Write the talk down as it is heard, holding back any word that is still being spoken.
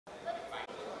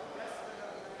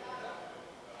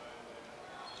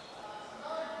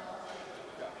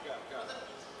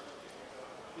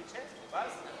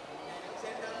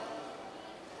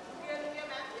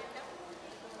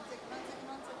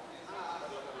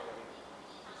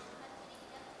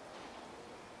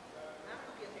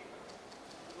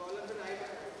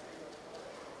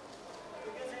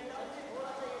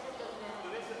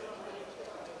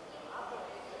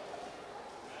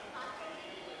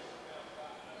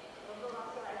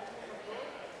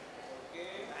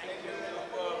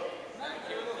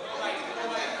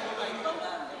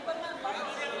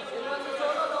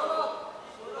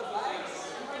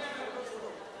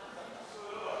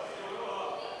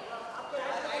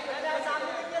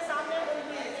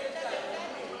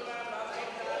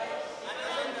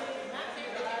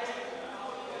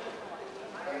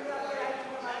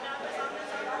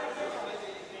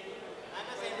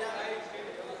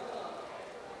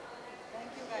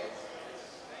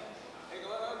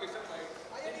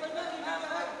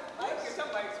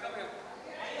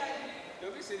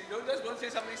silly. Don't say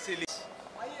something silly.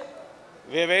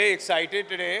 We're very excited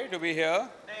today to be here.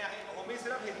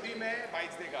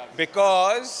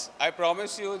 Because I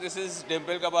promise you, this is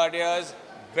Dimple Kapadia's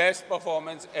best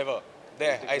performance ever.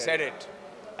 There, I said it.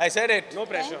 I said it. No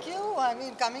pressure. Thank you. I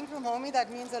mean, coming from Homie,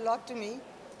 that means a lot to me,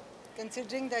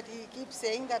 considering that he keeps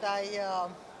saying that I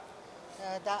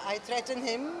threaten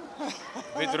him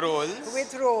With roles.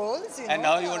 with roles. You And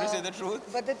know, now you want to say the truth?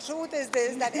 But the truth is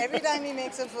this, that every time he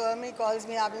makes a film, he calls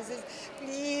me up and says,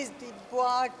 please,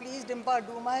 Dimple,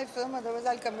 do my film, otherwise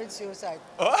I'll commit suicide.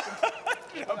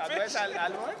 Otherwise,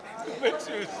 I'll what? Commit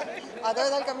suicide.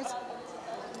 Otherwise I'll commit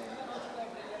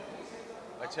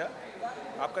अच्छा,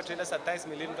 आपका trailer 27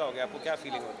 million का हो गया, आपको क्या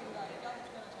feeling होती है?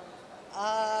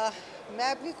 मैं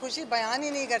अपनी खुशी बयान ही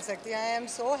नहीं कर सकती. I am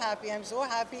so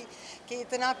happy कि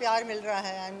इतना प्यार मिल रहा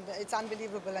है, and it's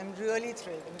unbelievable. I'm really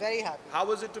thrilled. I'm very happy. How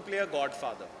was it to play a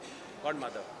godmother?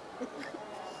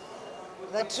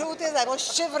 The truth is I was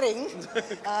shivering.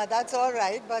 That's all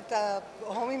right, but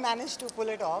Homie managed to pull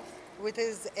it off with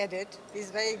his edit. He's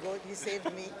very good. He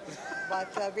saved me.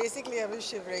 But basically I was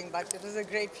shivering, but it was a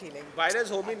great feeling. Why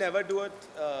does Homie never do a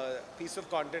piece of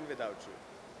content without you,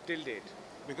 till date?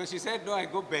 Because she said, no, I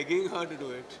go begging her to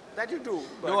do it. That you do.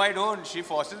 No, I don't. She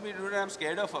forces me to do it and I'm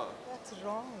scared of her. That's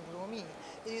wrong, Romy.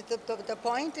 The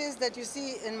point is that you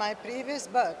see, in my previous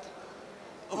birth,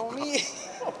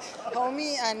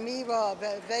 Homie and me were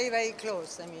very, very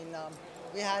close. I mean,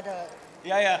 we had a...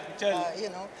 you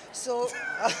know, so...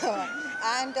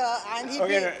 and he...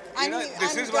 Okay,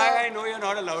 this is why I know you're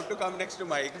not allowed to come next to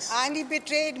mics. And he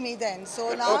betrayed me then.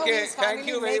 So now he's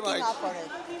finally making up for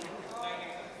it.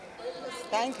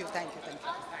 Thank you.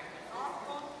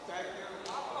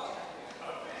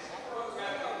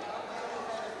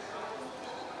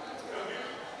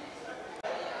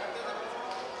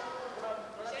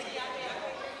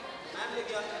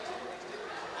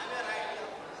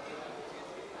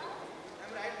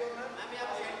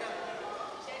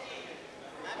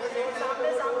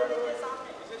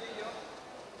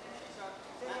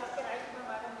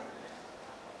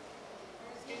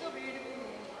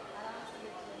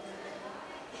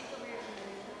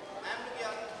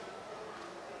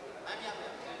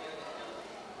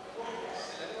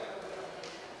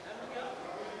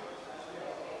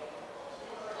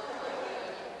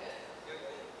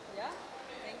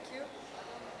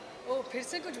 फिर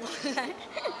से कुछ बोलना है.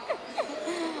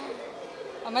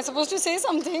 Am I supposed to say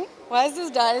something? Why is this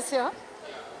dais here?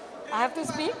 I have to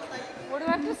speak? What do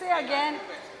I have to say again?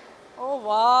 Oh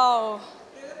wow.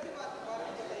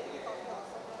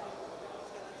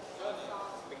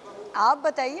 आप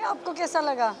बताइए, आपको कैसा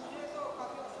लगा?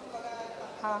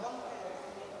 हाँ,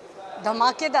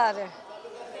 धमाकेदार है.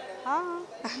 हाँ,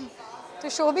 तो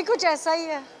शो भी कुछ ऐसा ही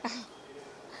है.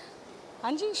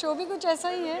 हाँ जी, शो भी कुछ ऐसा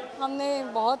ही है. हमने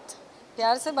बहुत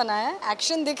प्यार से बनाया है.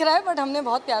 एक्शन दिख रहा है, बट हमने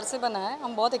बहुत प्यार से बनाया है.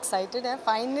 हम बहुत एक्साइटेड हैं.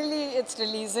 Finally it's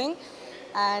releasing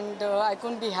and I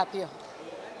couldn't be happier.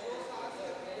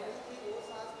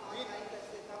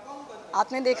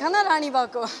 आपने देखा ना रानी बा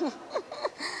को?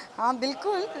 हाँ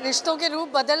बिल्कुल, रिश्तों के रूप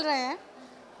बदल रहे हैं.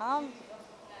 हाँ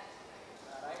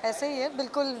ऐसे ही है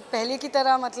बिल्कुल, पहले की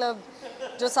तरह. मतलब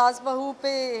जो सास बहू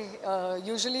पे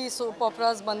यूजुअली सोप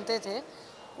ऑपराज बनते थे,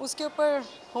 उसके ऊपर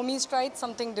homies tried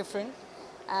something different.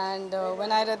 And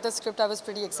when I read the script, I was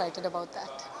pretty excited about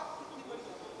that.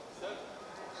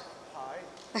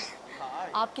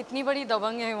 आप कितनी बड़ी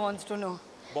दबंग है? Wants to know.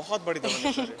 बहुत बड़ी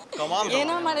दबंगी है. कमाल. ये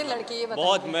ना हमारे लड़के ये बताएं.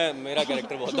 बहुत मेरा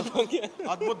कैरेक्टर बहुत दबंग है.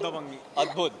 अद्भुत दबंगी.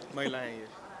 अद्भुत महिला है ये.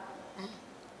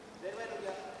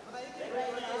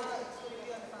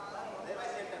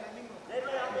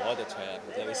 बहुत अच्छा यार.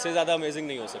 मतलब इससे ज़्यादा अमेजिंग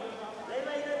नहीं हो सकता.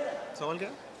 सवाल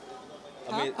क्या?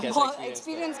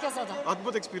 एक्सपीरियंस कैसा था?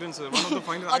 अद्भुत एक्सपीरियंस है. One of the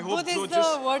final. I hope जो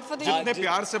जितने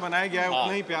प्यार से बनाया गया है,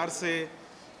 उतना ही प्यार से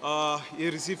ये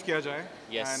रिसीव किया जाए.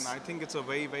 And I think it's a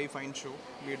very fine show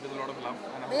made with a lot of love.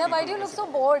 भैया, why do you look so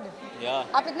board?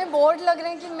 आप इतने बोर्ड लग रहे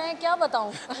हैं कि मैं क्या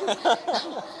बताऊं.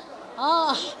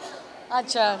 हाँ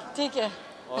अच्छा ठीक है.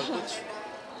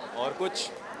 और कुछ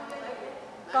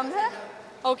कम है.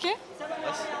 Okay,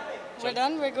 we're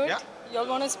done, we're good. You're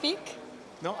going to speak?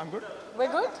 No, I'm good.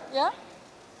 We're good, yeah?